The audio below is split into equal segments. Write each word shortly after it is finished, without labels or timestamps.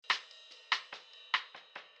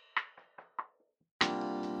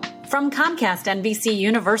From Comcast NBC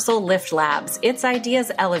Universal Lift Labs, it's Ideas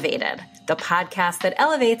Elevated, the podcast that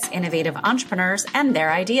elevates innovative entrepreneurs and their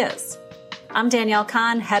ideas. I'm Danielle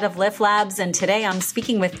Kahn, head of Lift Labs, and today I'm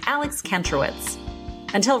speaking with Alex Kantrowitz.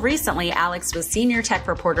 Until recently, Alex was senior tech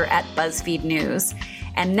reporter at BuzzFeed News,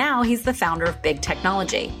 and now he's the founder of Big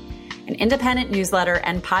Technology, an independent newsletter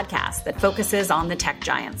and podcast that focuses on the tech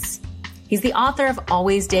giants. He's the author of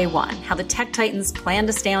Always Day One, How the Tech Titans Plan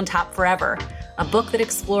to Stay on Top Forever, a book that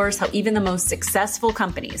explores how even the most successful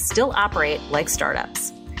companies still operate like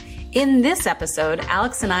startups. In this episode,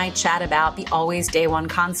 Alex and I chat about the Always Day One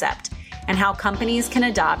concept and how companies can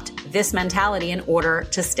adopt this mentality in order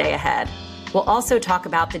to stay ahead. We'll also talk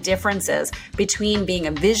about the differences between being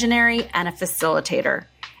a visionary and a facilitator,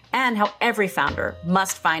 and how every founder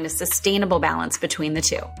must find a sustainable balance between the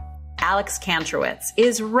two. Alex Kantrowitz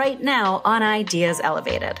is right now on Ideas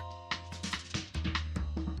Elevated.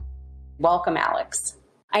 Welcome, Alex.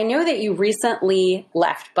 I know that you recently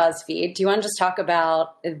left BuzzFeed. Do you want to just talk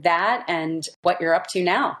about that and what you're up to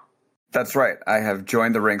now? That's right. I have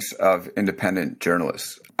joined the ranks of independent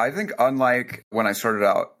journalists. I think unlike when I started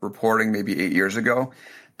out reporting maybe 8 years ago,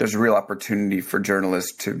 there's a real opportunity for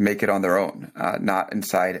journalists to make it on their own, not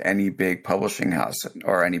inside any big publishing house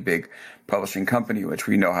or any big publishing company, which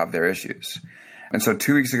we know have their issues. And so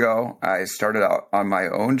 2 weeks ago, I started out on my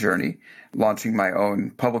own journey, launching my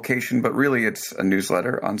own publication, but really it's a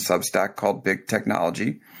newsletter on Substack called Big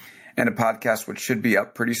Technology, and a podcast which should be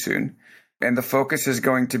up pretty soon. And the focus is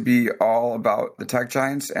going to be all about the tech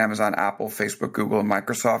giants, Amazon, Apple, Facebook, Google, and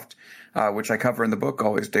Microsoft, which I cover in the book,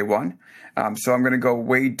 Always Day One. So I'm going to go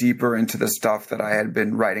way deeper into the stuff that I had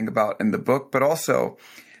been writing about in the book, but also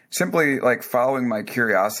simply like following my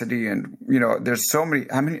curiosity. And, there's so many,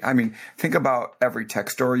 think about every tech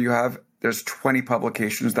story you have. There's 20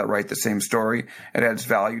 publications that write the same story. It adds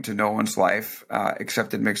value to no one's life,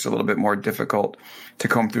 except it makes it a little bit more difficult to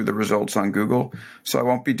comb through the results on Google. So I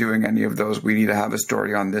won't be doing any of those. We need to have a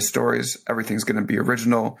story on this stories. Everything's going to be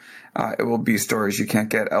original. It will be stories you can't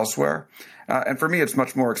get elsewhere. And for me, it's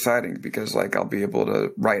much more exciting because I'll be able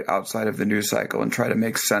to write outside of the news cycle and try to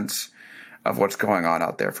make sense of what's going on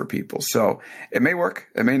out there for people. So it may work,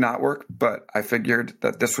 it may not work, but I figured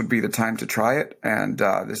that this would be the time to try it. And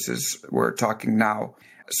we're talking now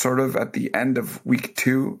sort of at the end of week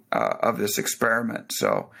 2 of this experiment.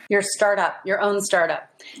 So your own startup.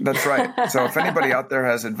 That's right. So if anybody out there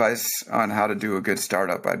has advice on how to do a good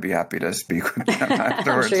startup, I'd be happy to speak with them afterwards.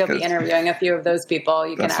 I'm sure you'll be interviewing a few of those people.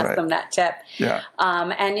 You can ask them that tip. Yeah.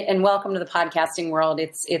 And welcome to the podcasting world.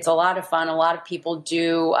 It's a lot of fun. A lot of people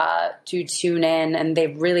do tune in, and they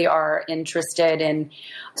really are interested in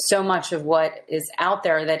so much of what is out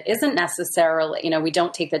there that isn't necessarily, we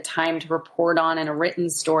don't take the time to report on in a written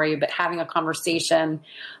story, but having a conversation,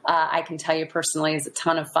 I can tell you personally, is a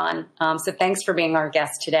ton of fun. So thanks for being our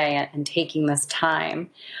guest today and taking this time.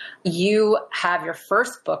 You have your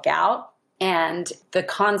first book out, and the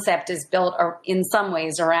concept is built in some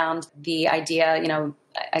ways around the idea,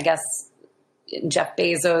 I guess Jeff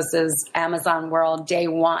Bezos's Amazon world, day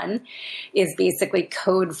one, is basically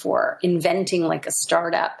code for inventing like a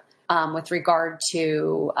startup with regard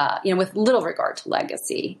to, with little regard to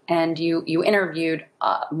legacy. And you interviewed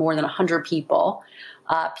more than 100 people,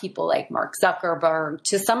 people like Mark Zuckerberg,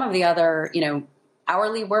 to some of the other,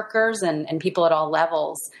 hourly workers and people at all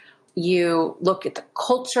levels. You look at the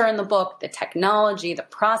culture in the book, the technology, the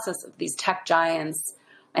process of these tech giants,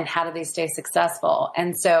 and how do they stay successful?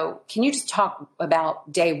 And so can you just talk about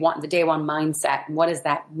day one, the day one mindset? What does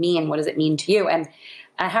that mean? What does it mean to you? And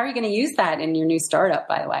how are you going to use that in your new startup,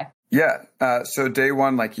 by the way? Yeah. So day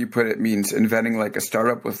one, like you put it, means inventing like a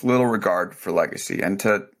startup with little regard for legacy. And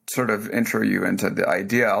to sort of intro you into the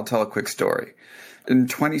idea, I'll tell a quick story. In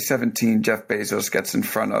 2017, Jeff Bezos gets in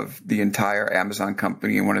front of the entire Amazon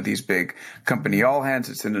company in one of these big company all hands.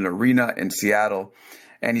 It's in an arena in Seattle.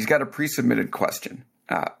 And he's got a pre-submitted question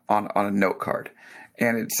on a note card.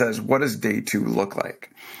 And it says, what does day 2 look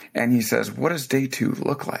like? And he says, what does day 2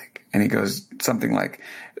 look like? And he goes something like,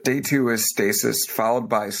 day 2 is stasis, followed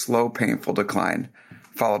by slow, painful decline,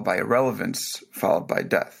 followed by irrelevance, followed by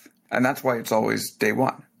death. And that's why it's always day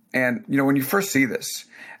 1. And, when you first see this,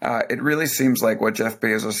 it really seems like what Jeff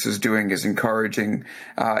Bezos is doing is encouraging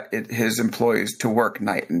his employees to work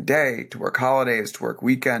night and day, to work holidays, to work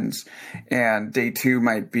weekends. And day 2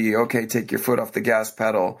 might be, okay, take your foot off the gas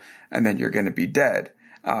pedal, and then you're going to be dead.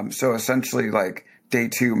 So essentially, like, day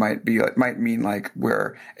 2 might mean like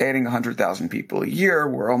we're adding 100,000 people a year.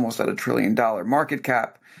 We're almost at $1 trillion market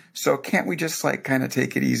cap. So can't we just like kind of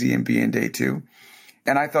take it easy and be in day 2?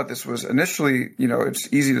 And I thought this was initially,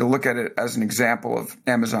 it's easy to look at it as an example of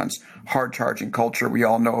Amazon's hard charging culture. We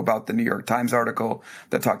all know about the New York Times article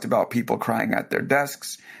that talked about people crying at their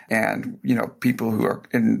desks, and, people who are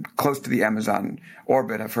close to the Amazon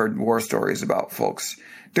orbit have heard war stories about folks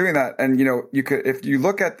doing that. And, if you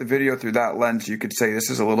look at the video through that lens, you could say this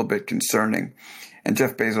is a little bit concerning. And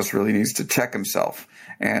Jeff Bezos really needs to check himself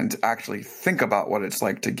and actually think about what it's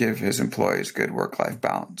like to give his employees good work-life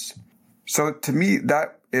balance. So to me,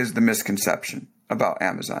 that is the misconception about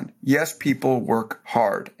Amazon. Yes, people work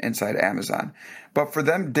hard inside Amazon, but for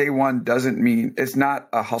them, day one doesn't mean, it's not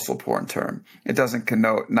a hustle porn term. It doesn't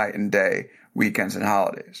connote night and day, weekends and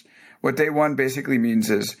holidays. What day one basically means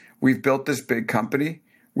is we've built this big company.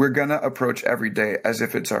 We're going to approach every day as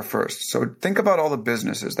if it's our first. So think about all the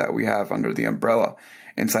businesses that we have under the umbrella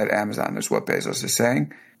inside Amazon, is what Bezos is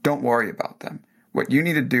saying. Don't worry about them. What you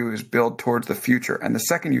need to do is build towards the future. And the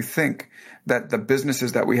second you think that the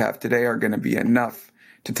businesses that we have today are going to be enough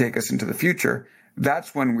to take us into the future,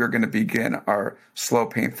 that's when we're going to begin our slow,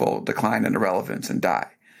 painful decline in irrelevance and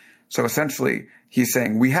die. So essentially, he's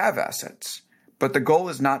saying we have assets, but the goal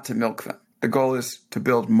is not to milk them. The goal is to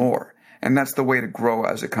build more. And that's the way to grow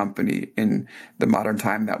as a company in the modern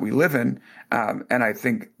time that we live in. And I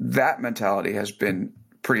think that mentality has been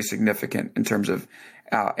pretty significant in terms of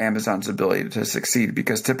Amazon's ability to succeed,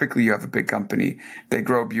 because typically you have a big company, they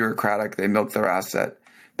grow bureaucratic, they milk their asset,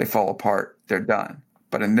 they fall apart, they're done.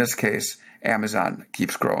 But in this case, Amazon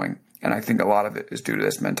keeps growing. And I think a lot of it is due to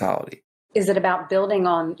this mentality. Is it about building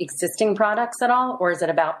on existing products at all? Or is it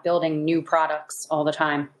about building new products all the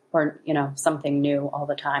time? Or, something new all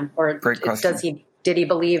the time? Or Great question. Did he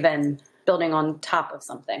believe in building on top of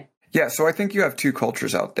something? Yeah, so I think you have two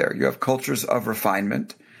cultures out there. You have cultures of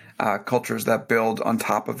refinement, cultures that build on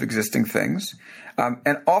top of existing things.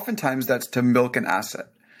 And oftentimes that's to milk an asset.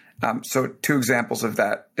 So two examples of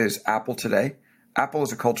that is Apple today. Apple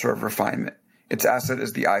is a culture of refinement. Its asset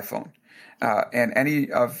is the iPhone. And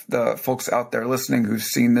any of the folks out there listening who've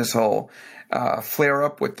seen this whole flare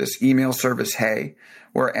up with this email service, Hey,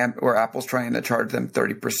 where Apple's trying to charge them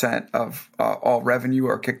 30% of all revenue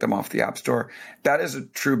or kick them off the App Store, that is a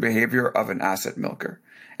true behavior of an asset milker.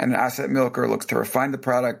 And an asset milker looks to refine the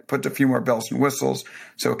product, put a few more bells and whistles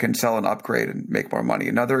so it can sell and upgrade and make more money.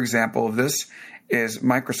 Another example of this is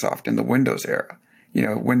Microsoft in the Windows era.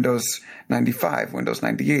 Windows 95, Windows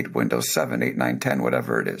 98, Windows 7, 8, 9, 10,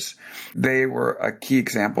 whatever it is. They were a key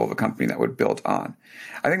example of a company that would build on.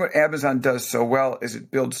 I think what Amazon does so well is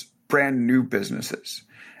it builds brand new businesses.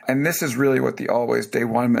 And this is really what the always day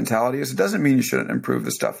one mentality is. It doesn't mean you shouldn't improve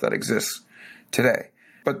the stuff that exists today.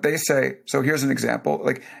 But they say, so here's an example,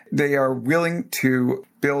 like they are willing to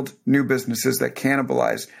build new businesses that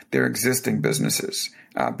cannibalize their existing businesses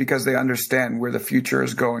because they understand where the future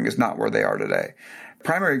is going is not where they are today.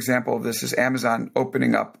 Primary example of this is Amazon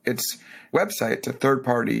opening up its website to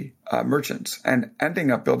third-party merchants and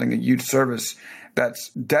ending up building a huge service that's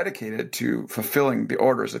dedicated to fulfilling the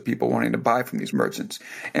orders of people wanting to buy from these merchants.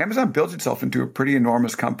 Amazon built itself into a pretty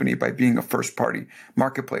enormous company by being a first-party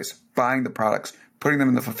marketplace, buying the products, putting them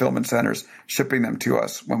in the fulfillment centers, shipping them to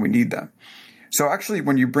us when we need them. So actually,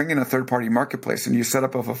 when you bring in a third-party marketplace and you set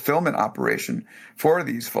up a fulfillment operation for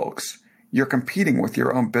these folks, you're competing with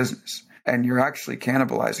your own business. And you're actually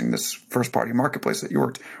cannibalizing this first-party marketplace that you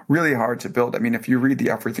worked really hard to build. I mean, if you read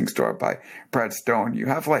The Everything Store by Brad Stone, you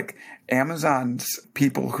have like Amazon's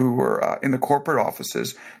people who were in the corporate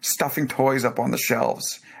offices stuffing toys up on the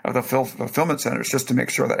shelves of the fulfillment centers just to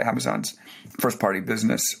make sure that Amazon's first-party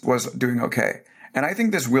business was doing okay. And I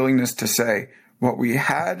think this willingness to say what we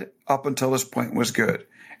had up until this point was good.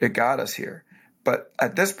 It got us here. But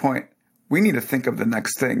at this point, we need to think of the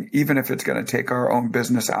next thing, even if it's going to take our own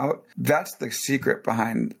business out. That's the secret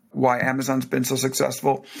behind why Amazon's been so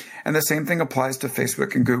successful. And the same thing applies to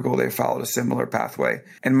Facebook and Google. They followed a similar pathway.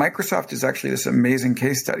 And Microsoft is actually this amazing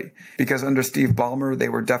case study because under Steve Ballmer, they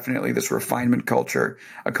were definitely this refinement culture,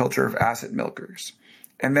 a culture of asset milkers.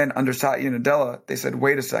 And then under Satya Nadella, they said,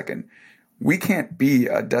 wait a second. We can't be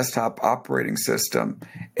a desktop operating system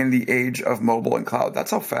in the age of mobile and cloud. That's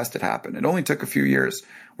how fast it happened. It only took a few years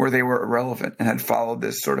where they were irrelevant and had followed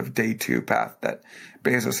this sort of day two path that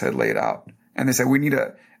Bezos had laid out. And they said, we need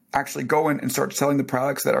to actually go in and start selling the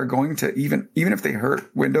products that are going to, even if they hurt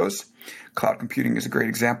Windows, cloud computing is a great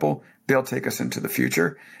example, they'll take us into the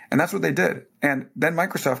future. And that's what they did. And then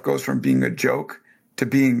Microsoft goes from being a joke to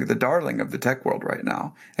being the darling of the tech world right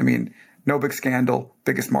now. I mean, no big scandal,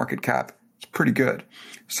 biggest market cap. It's pretty good.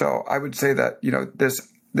 So I would say that,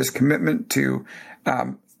 this commitment to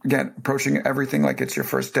again, approaching everything like it's your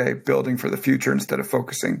first day, building for the future instead of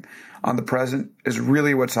focusing on the present is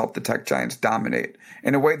really what's helped the tech giants dominate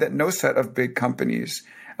in a way that no set of big companies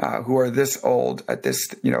who are this old at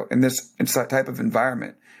this, in this type of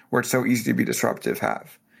environment where it's so easy to be disruptive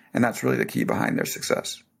have. And that's really the key behind their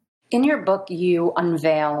success. In your book, you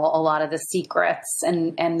unveil a lot of the secrets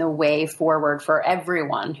and the way forward for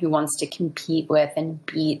everyone who wants to compete with and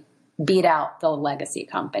beat out the legacy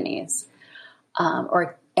companies,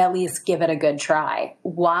 or at least give it a good try.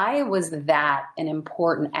 Why was that an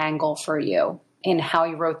important angle for you in how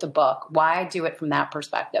you wrote the book? Why do it from that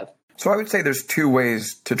perspective? So I would say there's two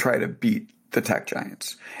ways to try to beat the tech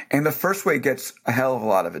giants. And the first way gets a hell of a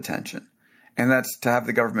lot of attention. And that's to have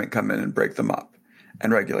the government come in and break them up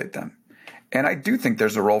and regulate them. And I do think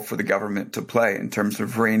there's a role for the government to play in terms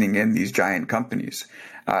of reining in these giant companies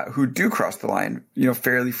who do cross the line,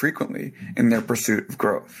 fairly frequently in their pursuit of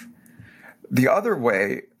growth. The other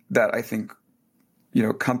way that I think,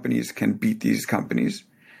 companies can beat these companies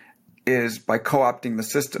is by co-opting the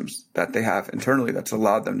systems that they have internally that's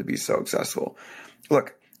allowed them to be so successful.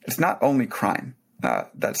 Look, it's not only crime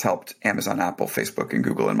that's helped Amazon, Apple, Facebook, and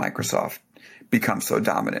Google and Microsoft become so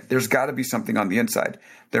dominant. There's got to be something on the inside.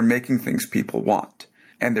 They're making things people want,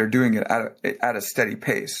 and they're doing it at a steady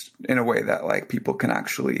pace in a way that people can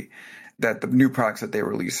that the new products that they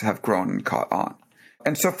release have grown and caught on.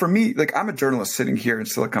 And so for me, I'm a journalist sitting here in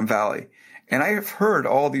Silicon Valley, and I have heard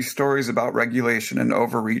all these stories about regulation and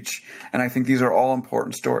overreach, and I think these are all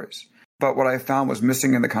important stories. But what I found was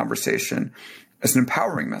missing in the conversation is an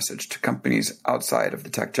empowering message to companies outside of the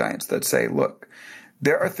tech giants that say, look,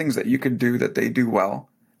 there are things that you could do that they do well,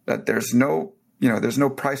 that there's no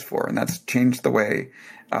price for, and that's changed the way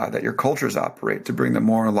that your cultures operate to bring them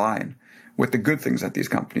more in line with the good things that these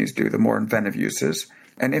companies do, the more inventive uses.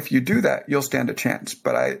 And if you do that, you'll stand a chance.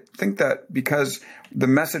 But I think that because the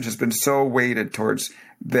message has been so weighted towards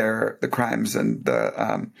the crimes and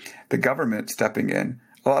the government stepping in,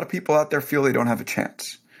 a lot of people out there feel they don't have a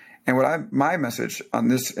chance. And my message in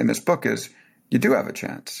this book is, you do have a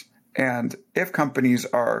chance. And if companies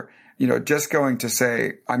are, just going to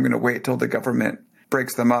say, I'm going to wait till the government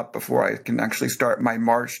breaks them up before I can actually start my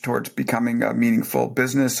march towards becoming a meaningful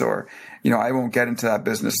business, or, I won't get into that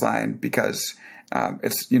business line because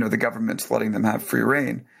it's, the government's letting them have free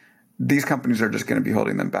reign, these companies are just going to be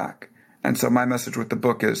holding them back. And so my message with the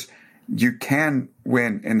book is, you can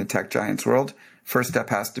win in the tech giants world. First step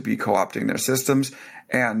has to be co-opting their systems.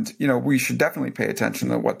 And, we should definitely pay attention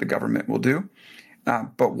to what the government will do.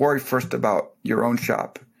 But worry first about your own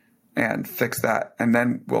shop and fix that. And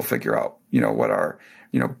then we'll figure out, what our,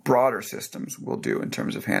 broader systems will do in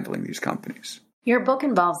terms of handling these companies. Your book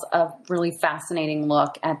involves a really fascinating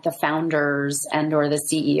look at the founders and or the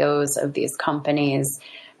CEOs of these companies.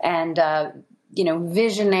 And,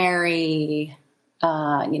 visionary,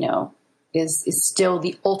 is still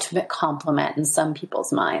the ultimate compliment in some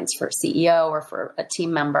people's minds for a CEO or for a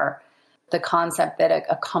team member. The concept that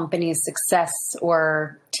a company's success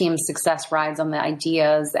or team's success rides on the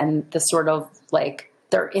ideas and the sort of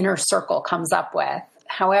their inner circle comes up with.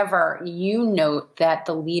 However, you note that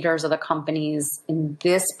the leaders of the companies in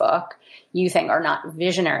this book you think are not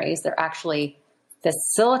visionaries. They're actually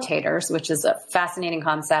facilitators, which is a fascinating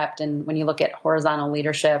concept. And when you look at horizontal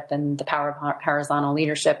leadership and the power of horizontal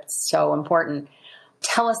leadership, it's so important.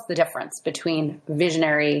 Tell us the difference between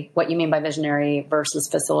visionary, what you mean by visionary versus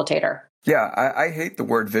facilitator. Yeah, I hate the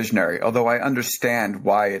word visionary, although I understand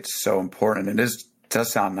why it's so important. It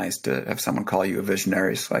does sound nice to have someone call you a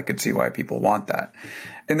visionary, so I could see why people want that.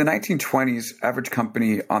 In the 1920s, average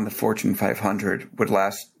company on the Fortune 500 would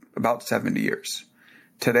last about 70 years.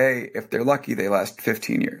 Today, if they're lucky, they last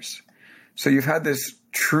 15 years. So you've had this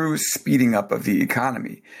true speeding up of the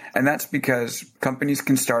economy. And that's because companies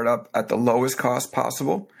can start up at the lowest cost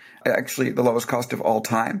possible, actually the lowest cost of all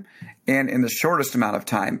time, and in the shortest amount of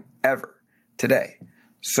time ever today.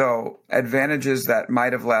 So advantages that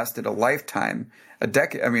might have lasted a lifetime,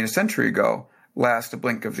 a century ago, last a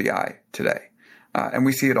blink of the eye today. And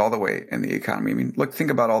we see it all the way in the economy.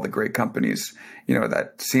 Think about all the great companies,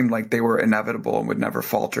 that seemed like they were inevitable and would never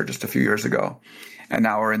falter just a few years ago, and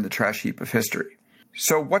now are in the trash heap of history.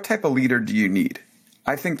 So what type of leader do you need?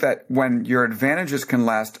 I think that when your advantages can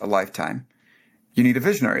last a lifetime, you need a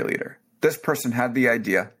visionary leader. This person had the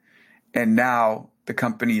idea, and now the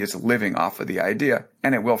company is living off of the idea,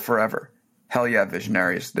 and it will forever. Hell yeah,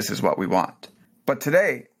 visionaries, this is what we want. But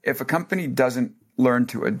today, if a company doesn't learn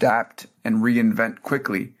to adapt and reinvent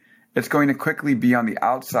quickly, it's going to quickly be on the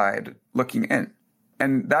outside looking in.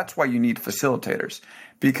 And that's why you need facilitators,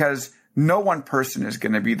 because no one person is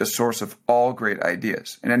going to be the source of all great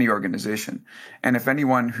ideas in any organization. And if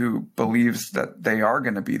anyone who believes that they are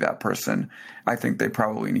going to be that person, I think they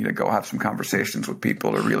probably need to go have some conversations with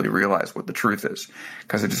people to really realize what the truth is,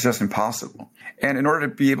 because it's just impossible. And in order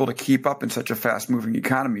to be able to keep up in such a fast-moving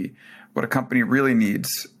economy, what a company really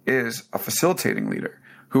needs is a facilitating leader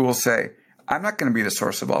who will say, I'm not going to be the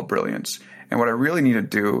source of all brilliance. And what I really need to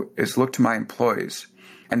do is look to my employees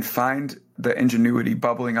and find the ingenuity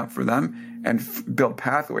bubbling up for them and build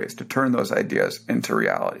pathways to turn those ideas into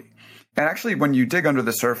reality. And actually, when you dig under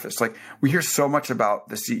the surface, like we hear so much about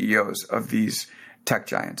the CEOs of these tech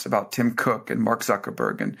giants, about Tim Cook and Mark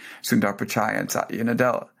Zuckerberg and Sundar Pichai and Satya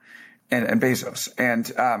Nadella and Bezos.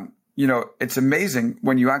 And, it's amazing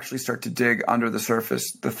when you actually start to dig under the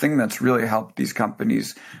surface. The thing that's really helped these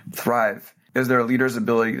companies thrive is their leaders'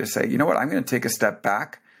 ability to say, you know what, I'm going to take a step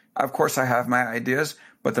back. Of course, I have my ideas,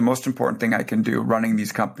 but the most important thing I can do running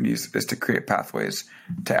these companies is to create pathways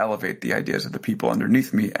to elevate the ideas of the people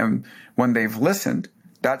underneath me. And when they've listened,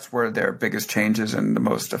 that's where their biggest changes and the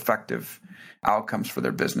most effective outcomes for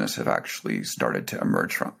their business have actually started to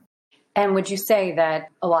emerge from. And would you say that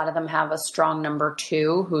a lot of them have a strong number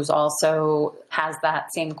two who's also has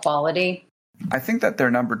that same quality? I think that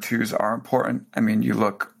their number twos are important. I mean, you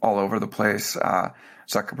look all over the place.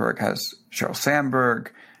 Zuckerberg has Sheryl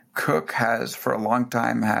Sandberg. Cook has, for a long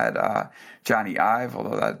time, had Johnny Ive,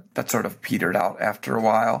 although that sort of petered out after a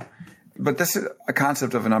while. But this is a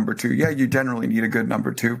concept of a number two. Yeah, you generally need a good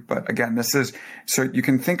number two. But again, so you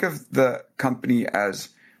can think of the company as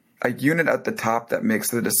a unit at the top that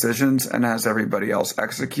makes the decisions and has everybody else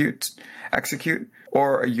execute,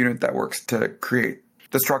 or a unit that works to create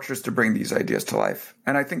the structures to bring these ideas to life.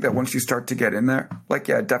 And I think that once you start to get in there,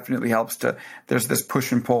 it definitely helps there's this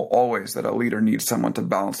push and pull always that a leader needs someone to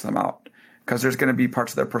balance them out. Because there's going to be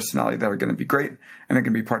parts of their personality that are going to be great, and there are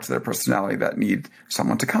going to be parts of their personality that need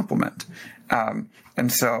someone to complement.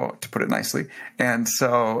 And so, to put it nicely,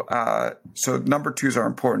 so number twos are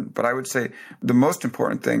important. But I would say the most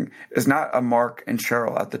important thing is not a Mark and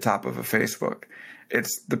Sheryl at the top of a Facebook.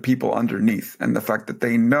 It's the people underneath and the fact that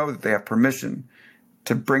they know that they have permission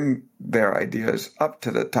to bring their ideas up to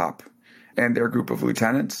the top and their group of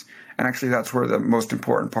lieutenants. And actually, that's where the most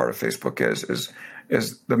important part of Facebook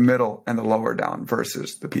is the middle and the lower down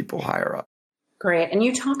versus the people higher up. Great. And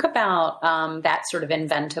you talk about that sort of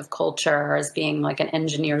inventive culture as being like an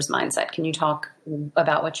engineer's mindset. Can you talk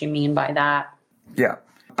about what you mean by that? Yeah.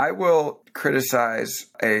 I will criticize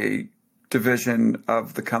a division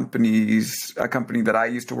of a company that I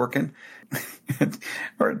used to work in.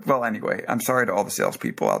 Anyway, I'm sorry to all the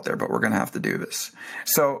salespeople out there, but we're going to have to do this.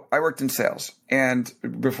 So I worked in sales and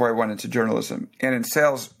before I went into journalism. And in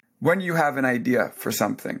sales, when you have an idea for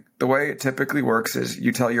something, the way it typically works is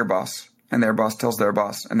you tell your boss, and their boss tells their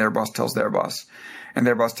boss, and their boss tells their boss, and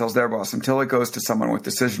their boss tells their boss, until it goes to someone with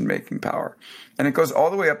decision-making power. And it goes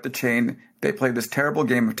all the way up the chain. They play this terrible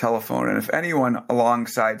game of telephone, and if anyone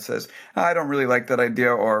alongside says, I don't really like that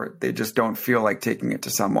idea, or they just don't feel like taking it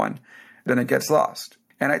to someone, then it gets lost.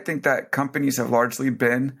 And I think that companies have largely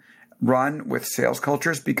been run with sales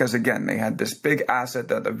cultures because, again, they had this big asset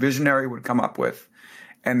that a visionary would come up with,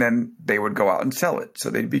 and then they would go out and sell it. So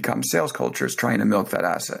they'd become sales cultures trying to milk that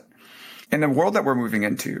asset. In the world that we're moving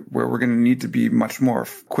into, where we're going to need to be much more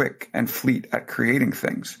quick and fleet at creating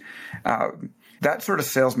things, that sort of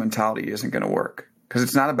sales mentality isn't going to work because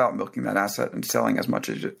it's not about milking that asset and selling as much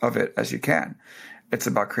of it as you can. It's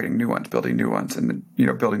about creating new ones, building new ones, and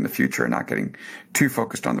building the future and not getting too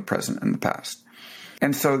focused on the present and the past.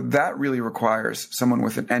 And so that really requires someone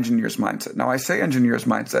with an engineer's mindset. Now, I say engineer's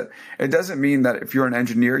mindset. It doesn't mean that if you're an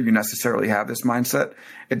engineer, you necessarily have this mindset.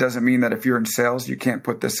 It doesn't mean that if you're in sales, you can't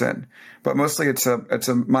put this in. But mostly it's a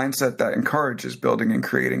mindset that encourages building and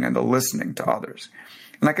creating and the listening to others.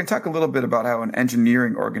 And I can talk a little bit about how an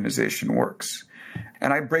engineering organization works.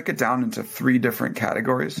 And I break it down into 3 different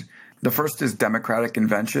categories. The first is democratic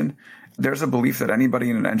invention. There's a belief that anybody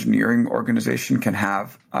in an engineering organization can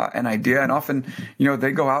have an idea, and often,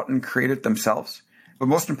 they go out and create it themselves. But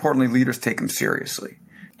most importantly, leaders take them seriously,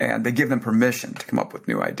 and they give them permission to come up with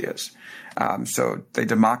new ideas. So they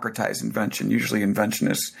democratize invention. Usually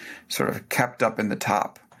invention is sort of kept up in the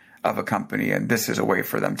top of a company, and this is a way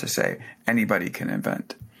for them to say anybody can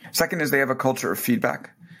invent. Second is they have a culture of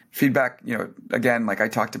feedback. Feedback, again, like I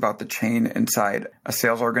talked about the chain inside a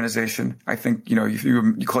sales organization. I think, if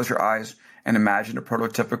you close your eyes and imagine a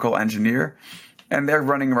prototypical engineer, and they're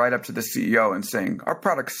running right up to the CEO and saying, our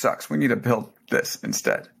product sucks. We need to build this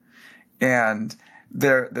instead. And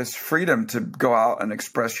this freedom to go out and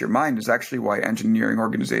express your mind is actually why engineering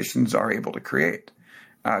organizations are able to create.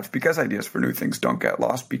 It's because ideas for new things don't get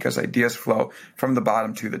lost, because ideas flow from the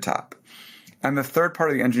bottom to the top. And the third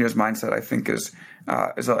part of the engineer's mindset, I think, is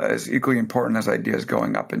equally important as ideas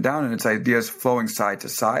going up and down, and it's ideas flowing side to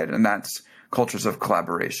side, and that's cultures of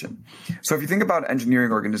collaboration. So if you think about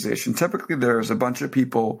engineering organization, typically there's a bunch of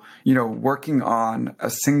people, working on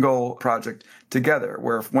a single project together,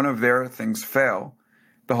 where if one of their things fail,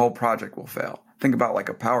 the whole project will fail. Think about like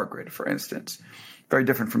a power grid, for instance. Very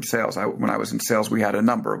different from sales. When I was in sales, we had a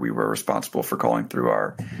number. We were responsible for calling through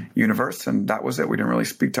our universe, and that was it. We didn't really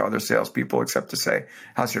speak to other salespeople except to say,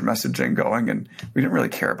 how's your messaging going? And we didn't really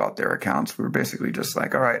care about their accounts. We were basically just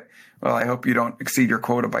like, all right, well, I hope you don't exceed your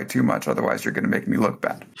quota by too much. Otherwise, you're going to make me look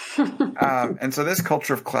bad. And so this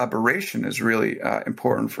culture of collaboration is really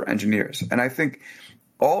important for engineers. And I think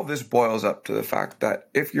all of this boils up to the fact that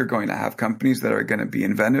if you're going to have companies that are going to be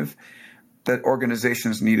inventive, that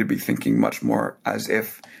organizations need to be thinking much more as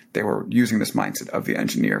if they were using this mindset of the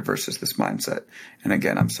engineer versus this mindset. And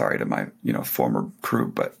again, I'm sorry to my, former crew,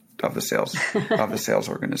 but of the sales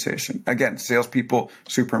organization. Again, salespeople,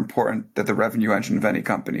 super important. They're the revenue engine of any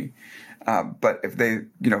company. But if they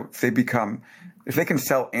can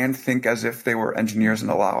sell and think as if they were engineers and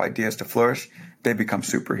allow ideas to flourish, they become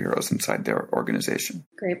superheroes inside their organization.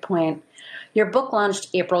 Great point. Your book launched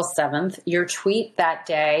April 7th. Your tweet that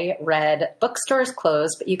day read, "Bookstores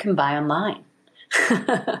closed, but you can buy online."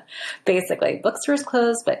 Basically, bookstores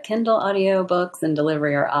closed, but Kindle audiobooks and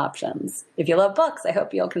delivery are options. If you love books, I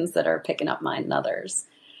hope you'll consider picking up mine and others.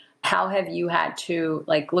 How have you had to,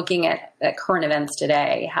 looking at current events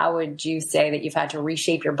today, how would you say that you've had to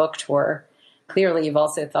reshape your book tour? Clearly, you've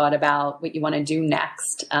also thought about what you want to do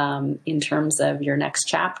next in terms of your next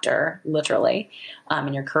chapter, literally,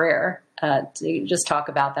 in your career. To just talk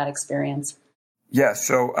about that experience. Yeah,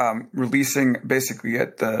 so releasing basically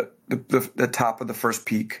at the top of the first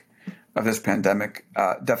peak of this pandemic,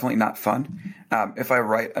 definitely not fun. If I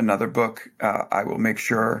write another book, I will make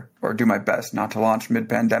sure or do my best not to launch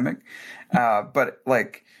mid-pandemic. But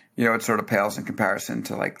it sort of pales in comparison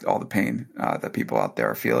to all the pain that people out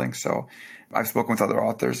there are feeling. So I've spoken with other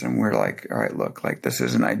authors and we're like, all right, look, this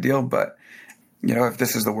isn't ideal, but if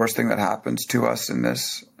this is the worst thing that happens to us in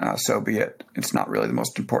this, so be it. It's not really the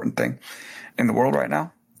most important thing in the world right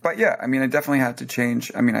now. But yeah, I definitely had to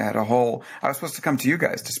change. I was supposed to come to you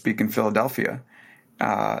guys to speak in Philadelphia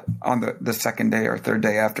on the second day or third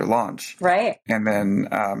day after launch. Right. And then,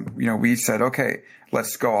 we said, okay,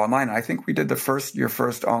 let's go online. I think we did your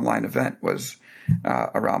first online event was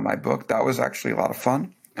around my book. That was actually a lot of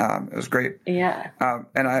fun. It was great. Yeah.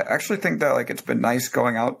 And I actually think that it's been nice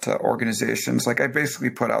going out to organizations. I basically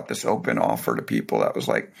put out this open offer to people that was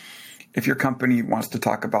if your company wants to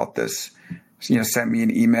talk about this, send me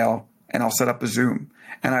an email and I'll set up a Zoom.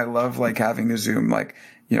 And I love having the Zoom,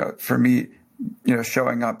 for me,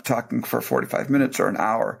 showing up, talking for 45 minutes or an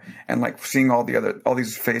hour and seeing all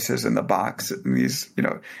these faces in the box and these,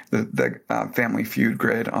 the Family Feud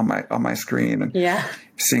grid on my screen and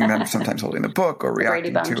seeing them sometimes holding the book or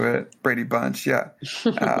reacting to it. Brady Bunch. Yeah.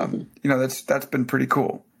 That's been pretty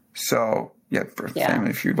cool. So for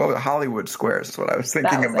Family Feud, Hollywood Squares is what I was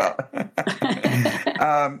thinking about.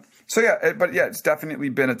 It's definitely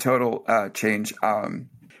been a total change.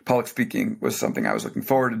 Public speaking was something I was looking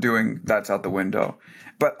forward to doing. That's out the window.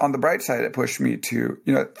 But on the bright side, it pushed me to,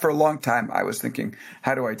 for a long time, I was thinking,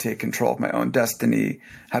 how do I take control of my own destiny?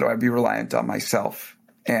 How do I be reliant on myself?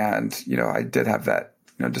 And, I did have that,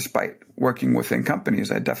 despite working within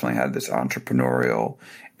companies, I definitely had this entrepreneurial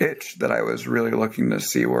itch that I was really looking to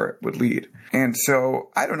see where it would lead. And so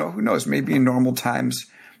I don't know, who knows, maybe in normal times,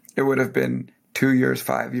 it would have been 2 years,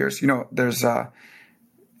 5 years. There's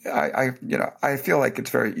I feel like it's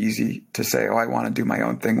very easy to say, I want to do my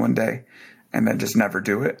own thing one day and then just never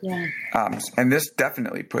do it. Yeah. And this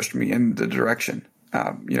definitely pushed me in the direction.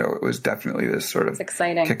 It was definitely this sort of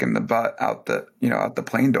kicking the butt out the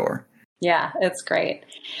plane door. Yeah, it's great.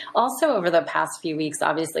 Also, over the past few weeks,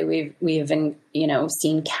 obviously, we've been,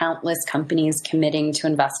 seen countless companies committing to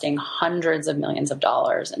investing hundreds of millions of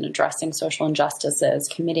dollars in addressing social injustices,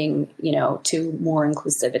 committing, to more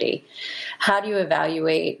inclusivity. How do you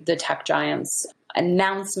evaluate the tech giants'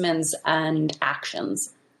 announcements and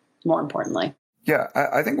actions, more importantly? Yeah,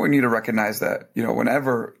 I think we need to recognize that,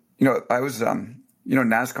 whenever, I was,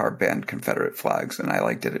 NASCAR banned Confederate flags, and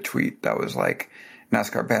I did a tweet that was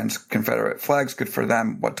NASCAR bans Confederate flags, good for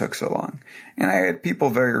them. What took so long? And I had people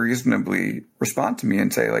very reasonably respond to me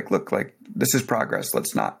and say, look, this is progress.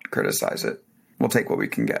 Let's not criticize it. We'll take what we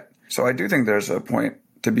can get. So I do think there's a point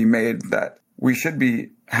to be made that we should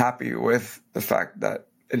be happy with the fact that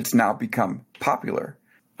it's now become popular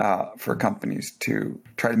for companies to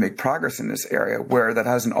try to make progress in this area where that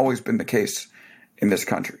hasn't always been the case in this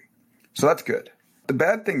country. So that's good. The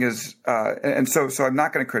bad thing is, so I'm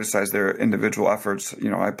not going to criticize their individual efforts.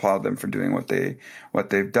 I applaud them for doing what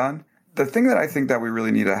they've done. The thing that I think that we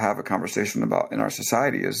really need to have a conversation about in our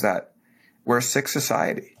society is that we're a sick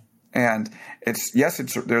society. And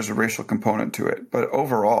there's a racial component to it, but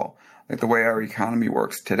overall, like the way our economy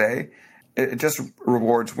works today, it just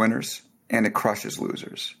rewards winners and it crushes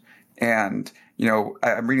losers. And,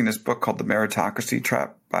 I'm reading this book called The Meritocracy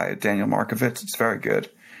Trap by Daniel Markovits. It's very good.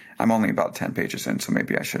 I'm only about 10 pages in, so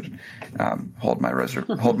maybe I should hold my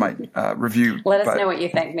review. Let us know what you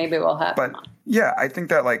think. Maybe we'll have. But yeah, I think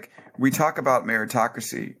that we talk about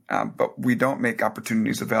meritocracy, but we don't make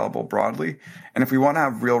opportunities available broadly. And if we want to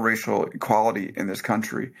have real racial equality in this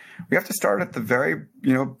country, we have to start at the very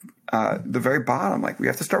bottom. Like we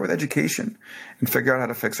have to start with education and figure out how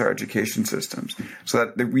to fix our education systems so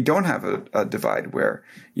that we don't have a divide where,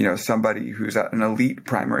 somebody who's at an elite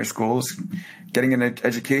primary school is getting an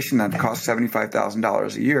education that costs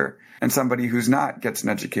 $75,000 a year, and somebody who's not gets an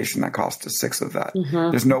education that costs a sixth of that.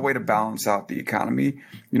 Mm-hmm. There's no way to balance out the economy,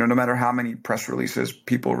 no matter how many press releases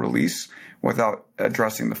people release without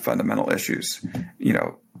addressing the fundamental issues,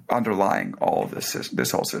 underlying all of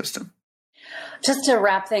this whole system. Just to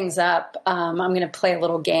wrap things up, I'm going to play a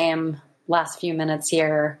little game last few minutes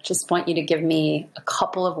here. Just want you to give me a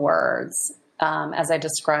couple of words as I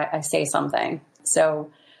say something. So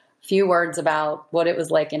a few words about what it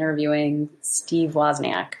was like interviewing Steve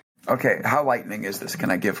Wozniak. Okay. How lightning is this?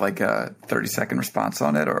 Can I give a 30-second response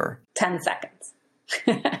on it or? 10 seconds.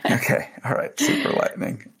 Okay. All right. Super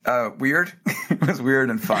lightning. Weird. It was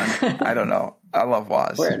weird and fun. I don't know. I love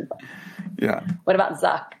Woz. Weird and fun. Yeah. What about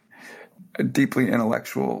Zuck? A deeply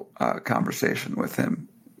intellectual conversation with him,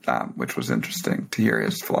 which was interesting to hear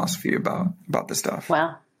his philosophy about the stuff.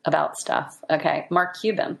 Wow. About stuff. Okay. Mark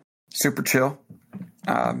Cuban. Super chill.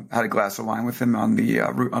 Had a glass of wine with him on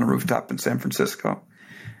a rooftop in San Francisco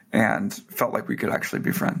and felt like we could actually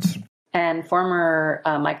be friends. And former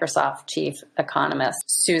Microsoft chief economist,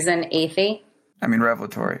 Susan Athey.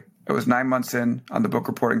 Revelatory. It was 9 months in on the book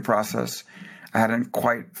reporting process. I hadn't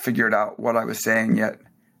quite figured out what I was saying yet.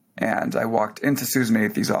 And I walked into Susan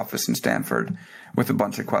Athey's office in Stanford with a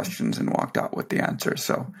bunch of questions and walked out with the answers.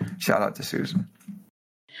 So shout out to Susan.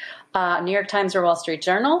 New York Times or Wall Street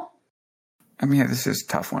Journal? This is a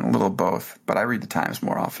tough one, a little both, but I read the Times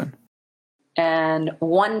more often. And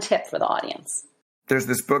one tip for the audience. There's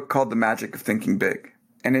this book called The Magic of Thinking Big.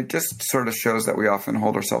 And it just sort of shows that we often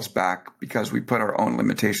hold ourselves back because we put our own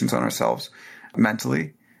limitations on ourselves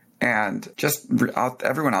mentally. And just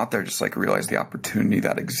everyone out there, just realize the opportunity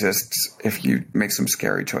that exists if you make some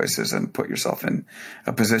scary choices and put yourself in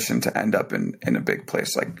a position to end up in a big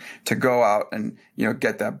place, to go out and,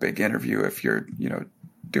 get that big interview if you're,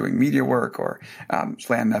 doing media work or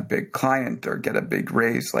land that big client or get a big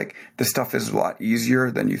raise. This stuff is a lot easier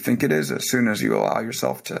than you think it is as soon as you allow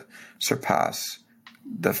yourself to surpass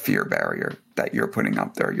the fear barrier that you're putting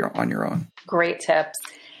up there on your own. Great tips.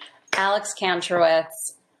 Alex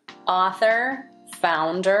Kantrowitz, author,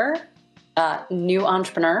 founder, new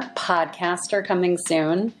entrepreneur, podcaster coming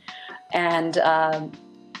soon. And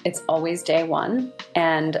it's always day one.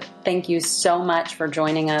 And thank you so much for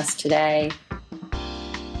joining us today.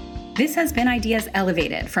 This has been Ideas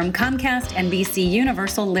Elevated from Comcast NBC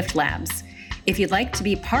Universal Lift Labs. If you'd like to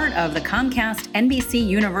be part of the Comcast NBC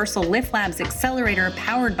Universal Lift Labs Accelerator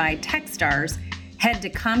powered by Techstars, head to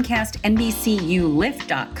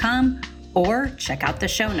ComcastNBCUlift.com or check out the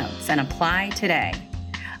show notes and apply today.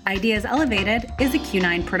 Ideas Elevated is a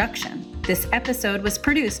Q9 production. This episode was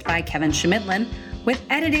produced by Kevin Schmidlin with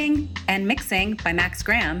editing and mixing by Max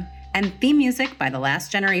Graham and theme music by The Last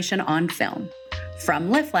Generation on Film. From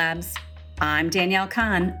Lift Labs, I'm Danielle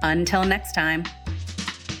Kahn. Until next time.